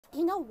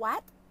you know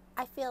what?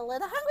 I feel a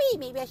little hungry.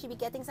 Maybe I should be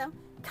getting some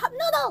cup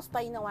noodles.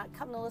 But you know what?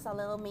 Cup noodles are a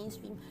little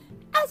mainstream.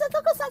 As a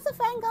tokusatsu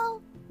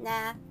fangirl,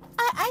 nah.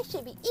 I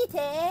should be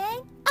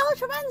eating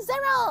Ultraman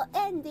Zero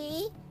and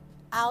the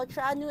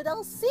Ultra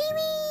Noodle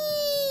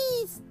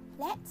series.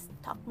 Let's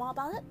talk more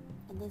about it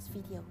in this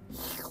video.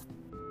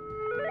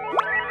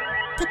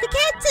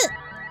 Tokusatsu!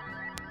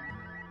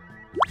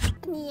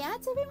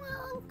 AriNyaTou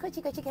everyone!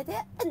 Kochi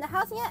Caturteer in the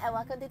house here, and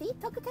welcome to the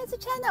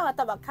Tokusatsu channel. I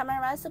talk about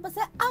Kamen, Super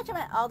Set,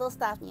 Ultraman, all those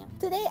stuff here.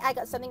 Today I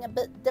got something a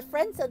bit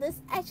different. So this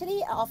is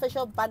actually an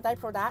official Bandai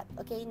product,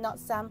 okay? Not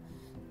some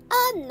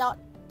not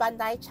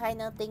Bandai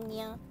China thing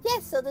here.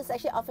 Yes, so this is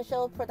actually an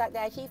official product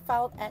that I actually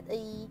found at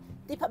a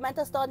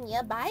departmental store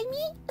nearby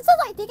me. So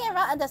like taking it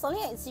around and there's only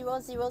like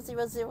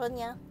 0,000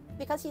 here.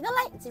 Because you know,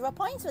 like 0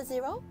 points for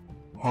 0.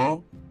 Huh?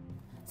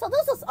 So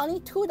this was only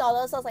 $2, so I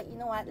was like, you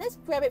know what, let's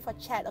grab it for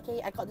chat,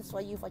 okay? I got this for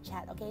you for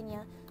chat, okay,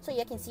 Nia? So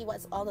you can see what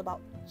it's all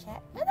about.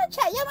 Chat. And then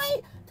chat, yeah,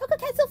 my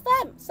Tokusatsu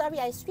fam! Sorry,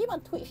 I stream on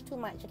Twitch too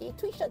much, okay?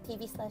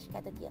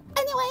 Twitch.tv/Caturteer.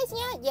 Anyways,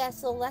 yeah,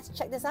 so let's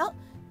check this out.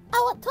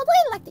 I would totally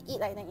like to eat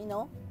like that, you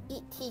know?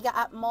 Eat Tiga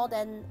up more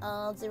than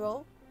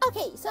 0.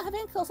 Okay, so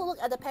having a closer look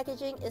at the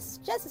packaging, it's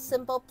just a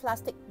simple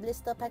plastic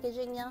blister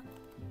packaging, yeah?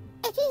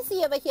 Actually, you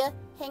see over here,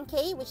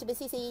 Henkei, which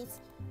basically says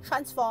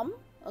transform.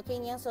 Okay,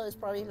 yeah, so it's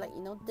probably like,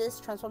 you know, this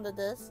transform to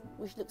this,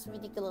 which looks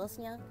ridiculous,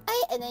 yeah.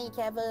 And then you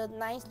can have a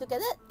nice look at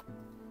it.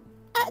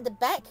 At the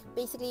back,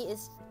 basically,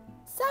 is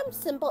some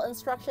simple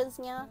instructions,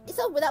 yeah.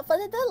 So without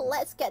further ado,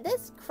 let's get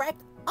this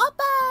cracked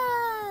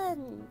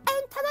open!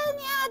 And ta-da,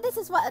 yeah, this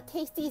is what a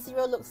tasty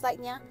Zero looks like,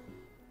 yeah.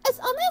 It's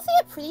honestly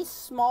a pretty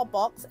small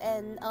box,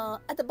 and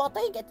at the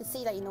bottom you get to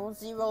see, like, you know,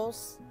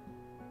 Zero's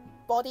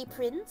body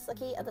prints,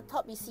 okay. At the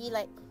top you see,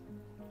 like,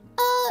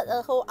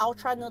 the whole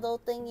Ultra Noodle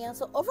thing, yeah.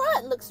 So overall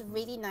it looks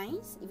really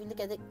nice if you look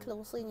at it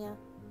closely, yeah.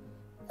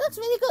 It looks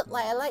really good.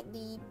 Like, I like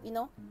the, you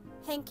know,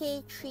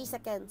 Henkei 3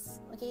 seconds,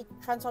 okay,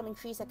 transform in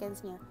 3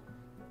 seconds, yeah.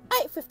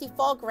 Alright,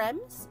 54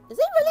 grams. Is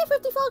it really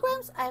 54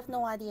 grams? I have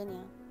no idea,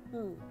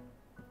 yeah.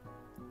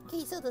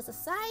 Okay, so there's the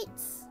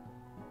sides.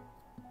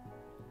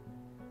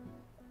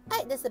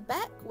 Alright, there's the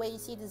back where you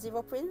see the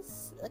Zero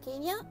prints, okay,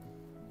 yeah.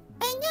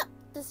 And yeah,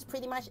 this is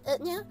pretty much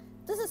it, yeah.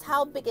 This is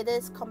how big it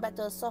is compared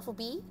to a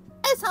Sofubi.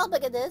 That's how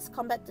big it is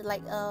compared to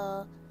like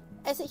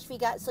SH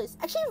figure, so it's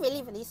actually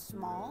really, really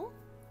small.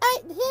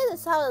 Alright, here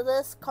is how it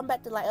is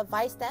compared to like a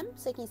Vice stamp,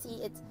 so you can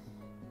see it's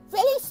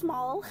really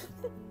small.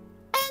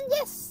 And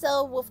yes,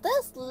 so with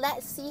this,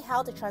 let's see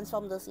how to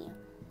transform this here.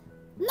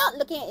 Not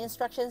looking at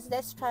instructions,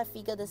 let's try to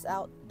figure this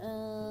out.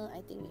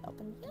 I think we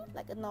open here,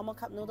 like a normal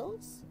cup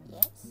noodles.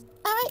 Yes.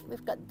 Alright,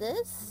 we've got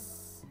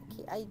this.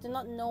 Okay, I do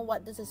not know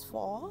what this is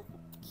for.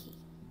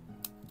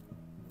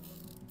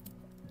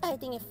 I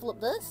think you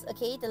flip this,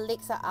 okay, the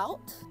legs are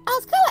out. I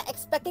was kind of like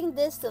expecting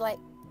this to like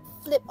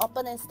flip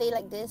open and stay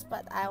like this,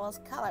 but I was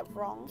kind of like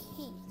wrong.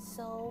 Okay,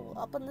 so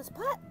open this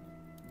part.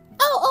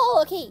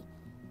 Oh, okay.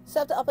 So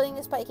after opening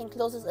this part, you can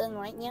close this in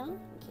right now.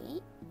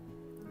 Okay.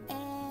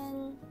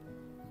 And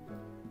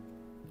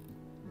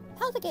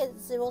how to get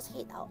Zero's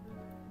head out?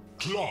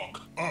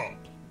 Clock up.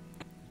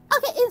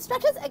 Okay,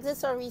 instructions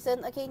exist for a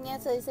reason. Okay, yeah,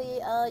 so you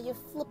say you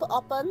flip it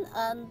open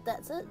and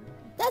that's it.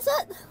 That's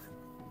it!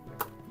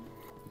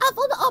 I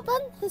fold it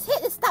open, his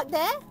head is stuck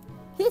there.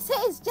 His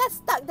head is just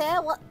stuck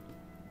there. What?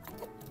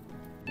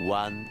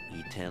 One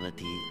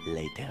eternity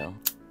later.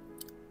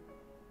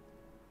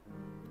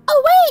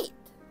 Oh, wait!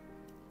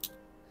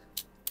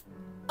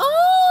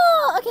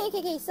 Oh,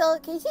 okay. So,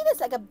 can you see there's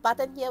like a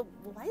button here?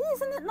 Why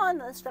isn't it not in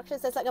the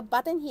instructions? There's like a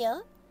button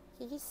here.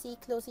 Can you see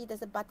closely?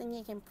 There's a button here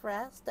you can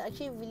press that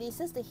actually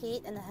releases the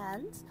head and the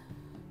hands.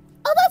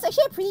 Oh, that's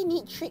actually a pretty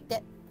neat trick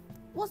that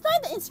was not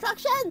in the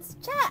instructions!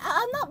 Chat,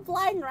 I'm not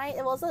blind, right?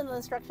 It wasn't in the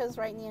instructions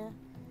right here.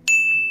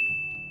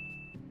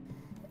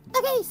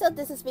 Okay, so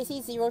this is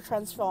basically Zero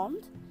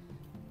transformed.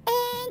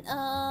 And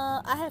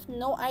I have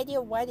no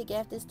idea why they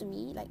gave this to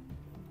me. Like,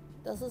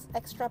 there's this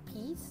extra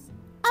piece.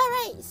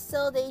 Alright,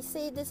 so they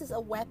say this is a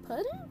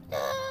weapon.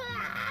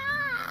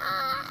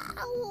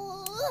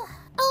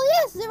 Oh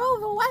yes, Zero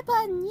with a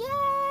weapon!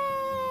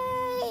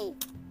 Yay!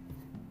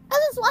 And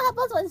this is what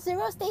happens when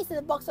Zero stays in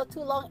the box for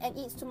too long and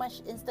eats too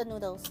much instant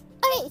noodles.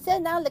 Okay, so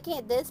now looking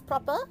at this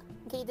proper.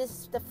 Okay, this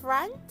is the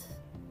front,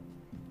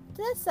 to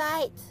the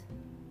side,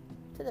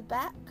 to the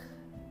back.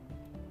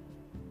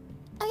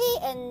 Okay,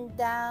 and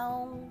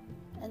down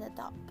and the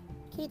top.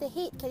 Okay, the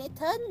head, can it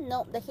turn?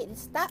 Nope, the head is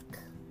stuck.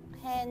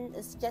 Hand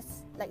is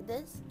just like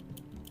this.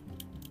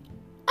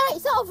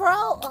 Alright, so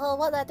overall,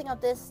 what do I think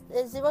of this?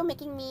 Is Zero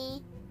making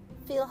me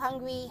feel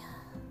hungry?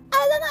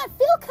 I don't know, I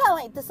feel kind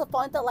of like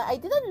disappointed. Like, I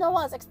didn't know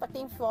what I was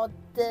expecting for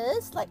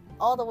this, like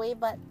all the way,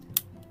 but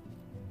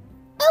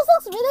it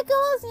looks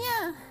ridiculous,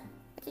 yeah.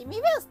 Okay, maybe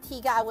it was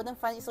Tiga, I wouldn't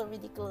find it so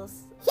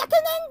ridiculous.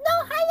 Hyakunen,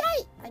 no,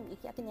 hi! I mean,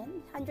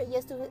 Hyakunen, 100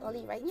 years too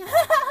early, right? Yeah.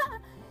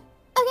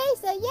 Okay,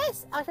 so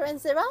yes, Ultraman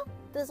Zero,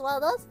 this is one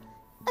of those.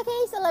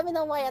 Okay, so let me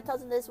know what your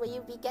thoughts on this. Will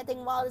you be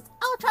getting more of these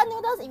Ultra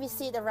Noodles if you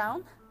see it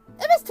around?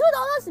 If it's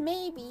 $2,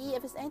 maybe.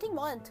 If it's anything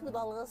more than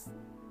 $2,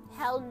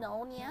 hell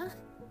no, yeah.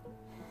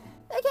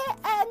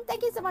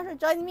 thank you so much for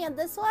joining me on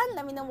this one.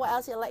 Let me know what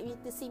else you'd like me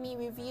to see me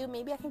review.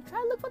 Maybe I can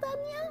try to look for them,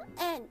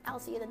 yeah? And I'll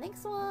see you in the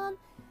next one.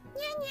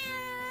 Nya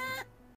nya!